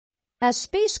A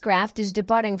spacecraft is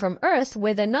departing from Earth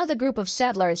with another group of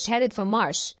settlers headed for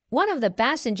Mars. One of the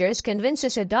passengers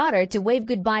convinces her daughter to wave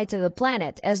goodbye to the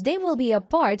planet as they will be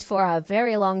apart for a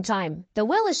very long time. The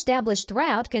well-established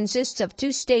route consists of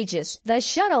 2 stages. The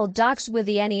shuttle docks with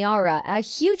the Aniara, a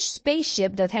huge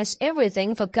spaceship that has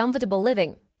everything for comfortable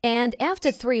living. And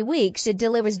after 3 weeks, it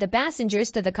delivers the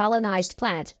passengers to the colonized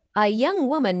planet. A young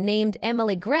woman named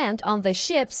Emelie Grant on the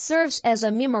ship serves as a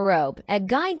mimorobe, a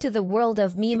guide to the world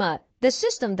of Mima, the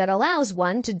system that allows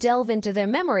one to delve into their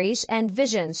memories and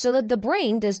visions so that the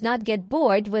brain does not get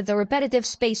bored with the repetitive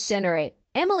space scenery.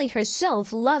 Emelie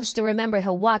herself loves to remember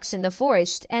her walks in the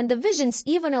forest, and the visions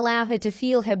even allow her to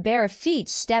feel her bare feet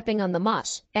stepping on the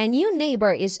moss. A new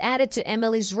neighbor is added to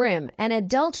Emelie's room, an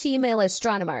adult female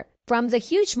astronomer. From the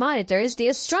huge monitors, the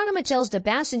astronomer tells the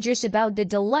passengers about the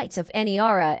delights of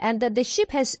Aniara and that the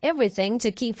ship has everything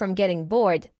to keep from getting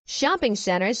bored. Shopping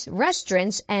centers,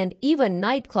 restaurants, and even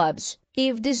nightclubs.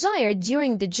 If desired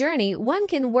during the journey, one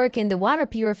can work in the water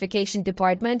purification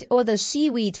department or the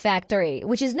seaweed factory,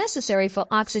 which is necessary for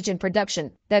oxygen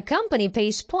production. The company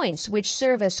pays points which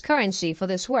serve as currency for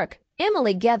this work.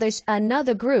 Emelie gathers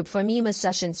another group for Mima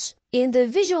sessions. In the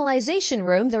visualization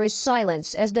room, there is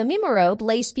silence as the mimorobe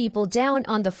lays people down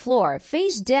on the floor,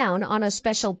 face down on a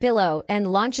special pillow,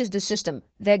 and launches the system.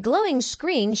 The glowing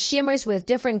screen shimmers with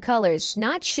different colors,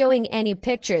 not showing any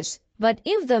pictures. But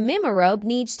if the mimorobe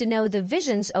needs to know the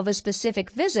visions of a specific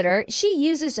visitor, she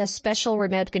uses a special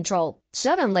remote control.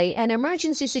 Suddenly, an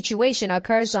emergency situation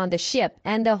occurs on the ship,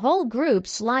 and the whole group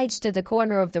slides to the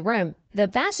corner of the room. The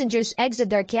passengers exit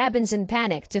their cabins in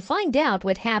panic to find out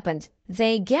what happened.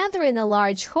 They gather in a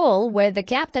large hall where the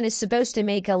captain is supposed to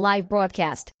make a live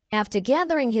broadcast. After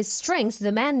gathering his strength,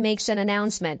 the man makes an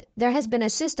announcement. There has been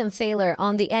a system failure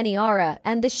on the Aniara,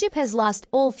 and the ship has lost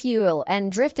all fuel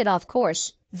and drifted off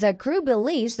course. The crew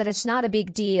believes that it's not a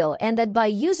big deal and that by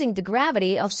using the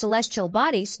gravity of celestial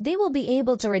bodies, they will be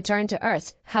able to return to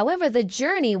Earth. However, the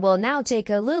journey will now take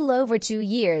a little over 2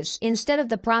 years instead of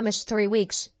the promised 3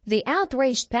 weeks. The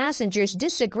outraged passengers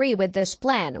disagree with this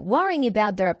plan, worrying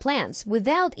about their plans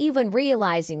without even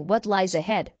realizing what lies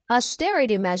ahead.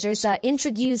 Austerity measures are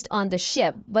introduced on the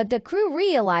ship, but the crew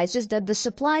realizes that the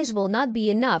supplies will not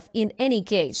be enough in any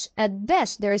case. At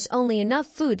best, there is only enough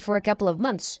food for a couple of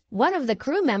months. One of the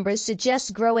crew members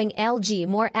suggests growing algae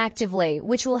more actively,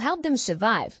 which will help them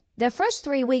survive. The first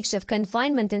 3 weeks of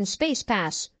confinement in space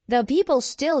pass. The people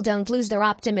still don't lose their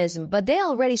optimism, but they're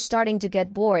already starting to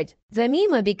get bored. The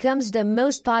Mima becomes the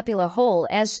most popular hole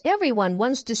as everyone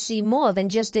wants to see more than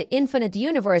just the infinite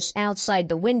universe outside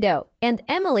the window. And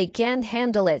Emelie can't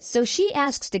handle it, so she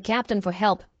asks the captain for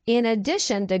help. In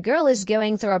addition, the girl is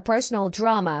going through a personal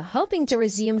drama, hoping to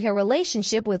resume her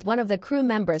relationship with one of the crew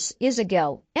members,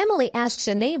 Hugo. Emelie asks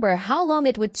a neighbor how long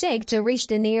it would take to reach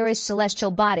the nearest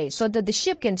celestial body so that the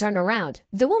ship can turn around.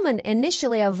 The woman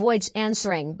initially avoids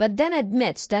answering, but then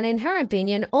admits that in her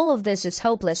opinion all of this is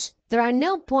hopeless. There are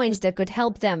no points that could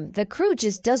help them. The crew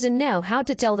just doesn't know how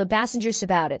to tell the passengers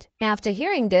about it. After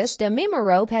hearing this, the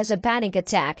mimorobe has a panic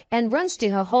attack and runs to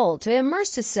her hole to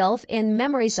immerse herself in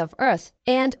memories of Earth,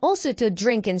 and also to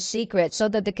drink in secret so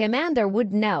that the commander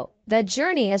would know. The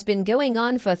journey has been going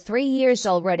on for 3 years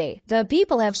already. The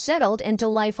people have settled into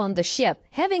life on the ship,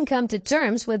 having come to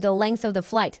terms with the length of the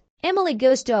flight. Emelie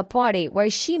goes to a party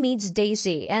where she meets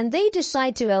Daisy, and they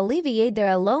decide to alleviate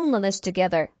their loneliness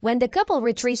together. When the couple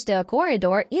retreats to a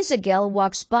corridor, Isabel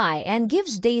walks by and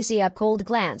gives Daisy a cold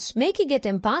glance, making it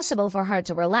impossible for her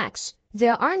to relax.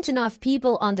 There aren't enough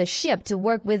people on the ship to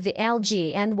work with the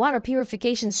algae and water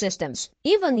purification systems.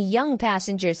 Even young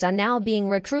passengers are now being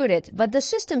recruited, but the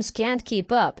systems can't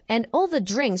keep up, and all the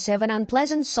drinks have an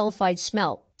unpleasant sulfide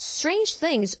smell. Strange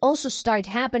things also start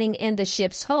happening in the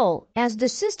ship's hull as the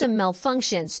system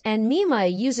malfunctions, and Mima,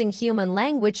 using human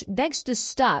language, begs to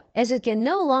stop as it can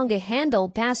no longer handle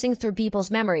passing through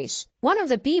people's memories. One of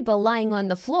the people lying on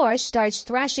the floor starts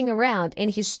thrashing around in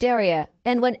hysteria,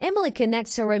 and when Emelie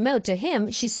connects her remote to him,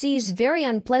 she sees very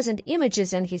unpleasant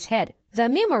images in his head. The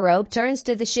mimorobe turns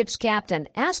to the ship's captain,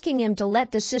 asking him to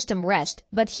let the system rest,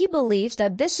 but he believes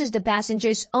that this is the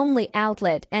passenger's only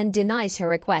outlet and denies her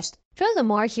request.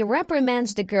 Furthermore, he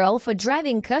reprimands the girl for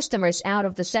driving customers out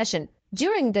of the session.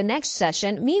 During the next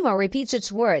session, Mima repeats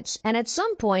its words, and at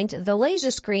some point, the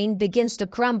laser screen begins to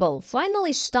crumble,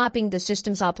 finally stopping the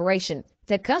system's operation.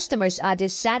 The customers are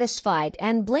dissatisfied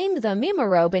and blame the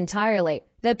Mimorobe entirely.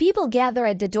 The people gather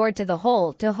at the door to the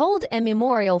hall to hold a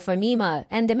memorial for Mima,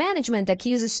 and the management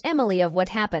accuses Emelie of what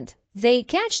happened. They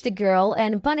catch the girl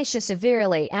and punish her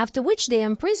severely, after which they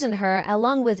imprison her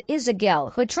along with Isabel,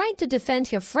 who tried to defend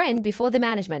her friend before the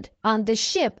management. On the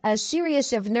ship, a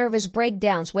series of nervous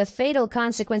breakdowns with fatal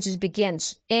consequences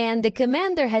begins, and the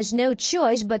commander has no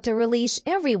choice but to release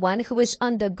everyone who is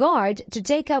under guard to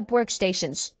take up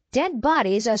workstations. Dead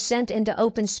bodies are sent into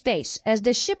open space, as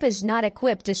the ship is not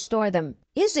equipped to store them.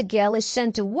 Isabel is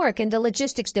sent to work in the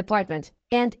logistics department,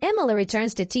 and Emelie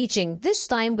returns to teaching, this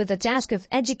time with the task of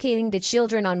educating the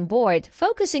children on board,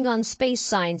 focusing on space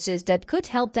sciences that could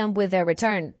help them with their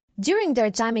return. During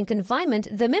their time in confinement,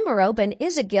 the Mimorobe and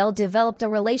Isabel developed a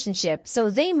relationship, so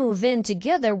they move in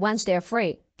together once they're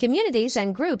free. Communities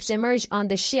and groups emerge on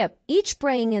the ship, each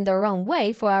praying in their own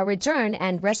way for a return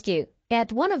and rescue.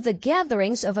 At one of the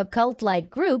gatherings of a cult-like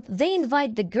group, they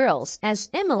invite the girls, as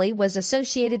Emelie was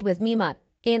associated with Mima.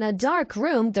 In a dark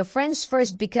room, the friends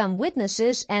first become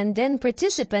witnesses and then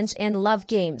participants in love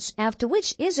games, after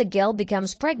which Isabel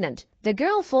becomes pregnant. The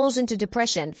girl falls into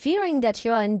depression, fearing that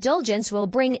her indulgence will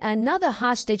bring another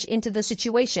hostage into the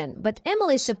situation, but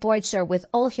Emelie supports her with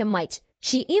all her might.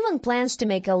 She even plans to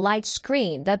make a light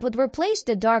screen that would replace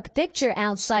the dark picture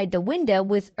outside the window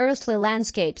with earthly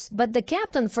landscapes, but the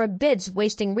captain forbids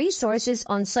wasting resources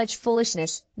on such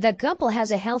foolishness. The couple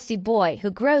has a healthy boy who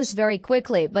grows very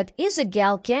quickly, but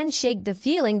Isabel can't shake the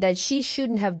feeling that she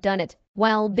shouldn't have done it.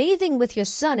 While bathing with her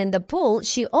son in the pool,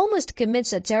 she almost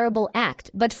commits a terrible act,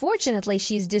 but fortunately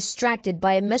she's distracted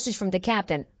by a message from the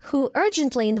captain, who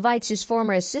urgently invites his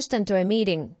former assistant to a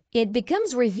meeting. It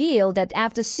becomes revealed that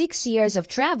after 6 years of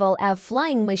travel, a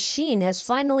flying machine has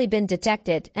finally been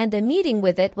detected, and a meeting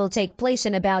with it will take place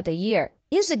in about a year.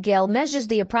 Isabel measures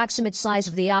the approximate size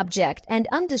of the object and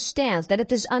understands that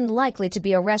it is unlikely to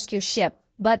be a rescue ship,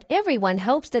 but everyone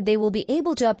hopes that they will be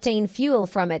able to obtain fuel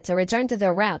from it to return to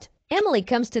their route. Emelie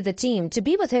comes to the team to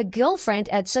be with her girlfriend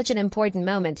at such an important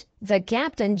moment. The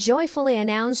captain joyfully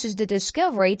announces the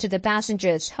discovery to the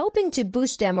passengers, hoping to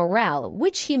boost their morale,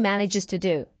 which he manages to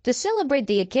do. To celebrate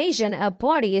the occasion, a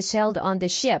party is held on the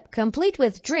ship, complete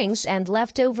with drinks and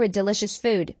leftover delicious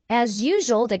food. As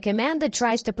usual, the commander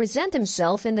tries to present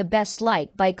himself in the best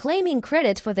light by claiming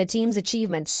credit for the team's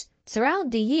achievements. Throughout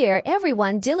the year,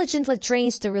 everyone diligently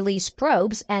trains to release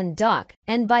probes and dock,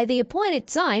 and by the appointed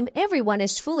time, everyone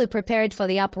is fully prepared for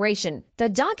the operation. The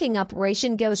docking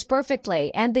operation goes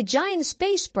perfectly, and the giant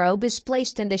space probe is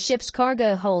placed in the ship's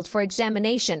cargo hold for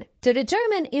examination to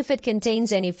determine if it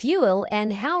contains any fuel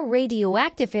and how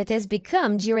radioactive it has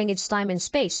become during its time in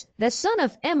space. The son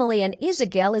of Emelie and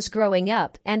Isabel is growing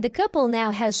up, and the couple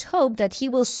now has hope that he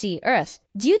will see Earth.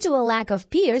 Due to a lack of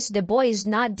peers, the boy is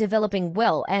not developing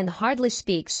well and hardly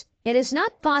speaks. It is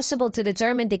not possible to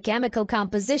determine the chemical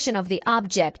composition of the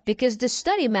object because the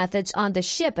study methods on the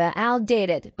ship are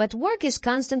outdated, but work is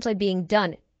constantly being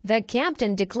done. The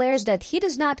captain declares that he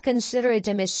does not consider it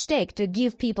a mistake to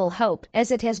give people hope,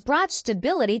 as it has brought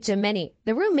stability to many.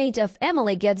 The roommate of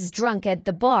Emelie gets drunk at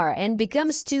the bar and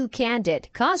becomes too candid,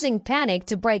 causing panic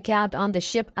to break out on the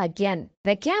ship again.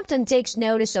 The captain takes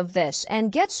notice of this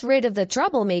and gets rid of the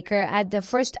troublemaker at the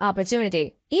first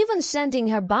opportunity, even sending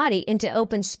her body into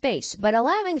open space, but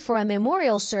allowing for a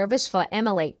memorial service for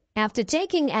Emelie. After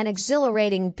taking an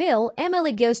exhilarating pill,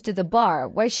 Emelie goes to the bar,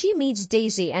 where she meets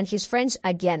Daisy and his friends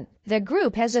again. The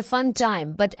group has a fun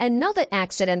time, but another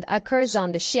accident occurs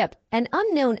on the ship. An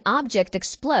unknown object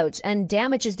explodes and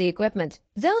damages the equipment.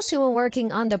 Those who were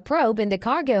working on the probe in the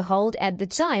cargo hold at the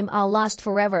time are lost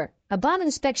forever. Upon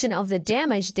inspection of the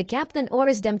damage, the captain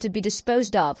orders them to be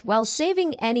disposed of, while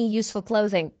saving any useful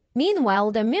clothing.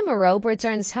 Meanwhile, the Mimorobe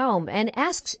returns home and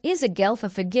asks Isabel for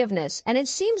forgiveness, and it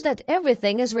seems that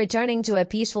everything is returning to a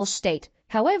peaceful state.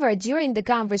 However, during the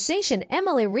conversation,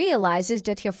 Emelie realizes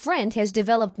that her friend has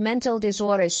developed mental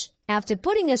disorders. After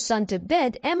putting her son to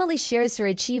bed, Emelie shares her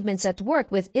achievements at work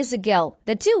with Isabel.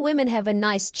 The two women have a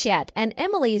nice chat, and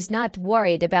Emelie is not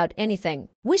worried about anything.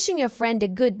 Wishing her friend a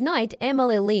good night,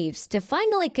 Emelie leaves to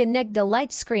finally connect the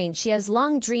light screen she has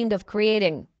long dreamed of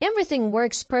creating. Everything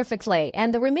works perfectly,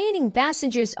 and the remaining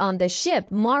passengers on the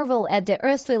ship marvel at the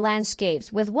earthly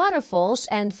landscapes with waterfalls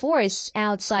and forests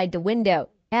outside the window.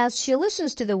 As she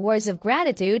listens to the words of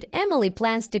gratitude, Emelie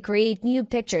plans to create new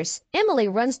pictures. Emelie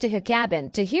runs to her cabin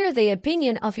to hear the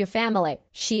opinion of her family.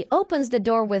 She opens the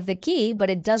door with the key, but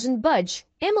it doesn't budge.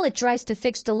 Emelie tries to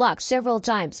fix the lock several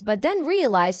times, but then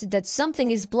realizes that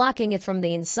something is blocking it from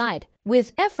the inside.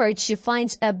 With effort, she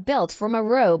finds a belt from a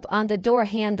robe on the door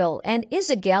handle, and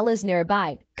Isabel is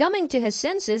nearby. Coming to his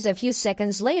senses a few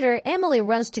seconds later, Emelie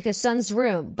runs to his son's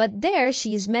room, but there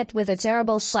she is met with a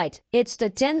terrible sight. It's the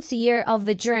 10th year of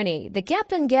the journey. The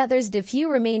captain gathers the few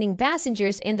remaining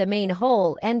passengers in the main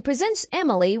hall and presents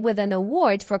Emelie with an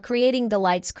award for creating the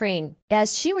light screen.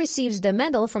 As she receives the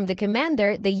medal from the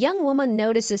commander, the young woman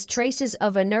notices traces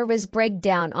of a nervous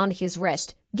breakdown on his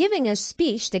wrist. Giving a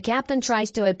speech, the captain tries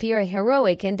to appear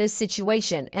heroic in this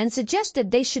situation and suggests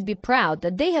that they should be proud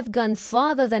that they have gone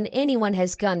farther than anyone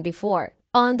has gone before.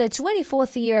 On the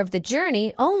 24th year of the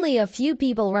journey, only a few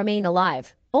people remain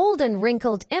alive. Old and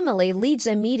wrinkled Emelie leads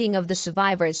a meeting of the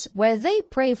survivors, where they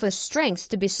pray for strength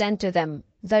to be sent to them.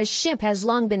 The ship has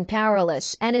long been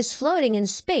powerless and is floating in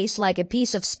space like a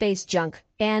piece of space junk.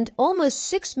 And almost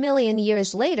 6 million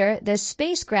years later, the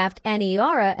spacecraft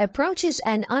Aniara approaches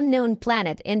an unknown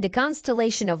planet in the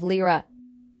constellation of Lyra.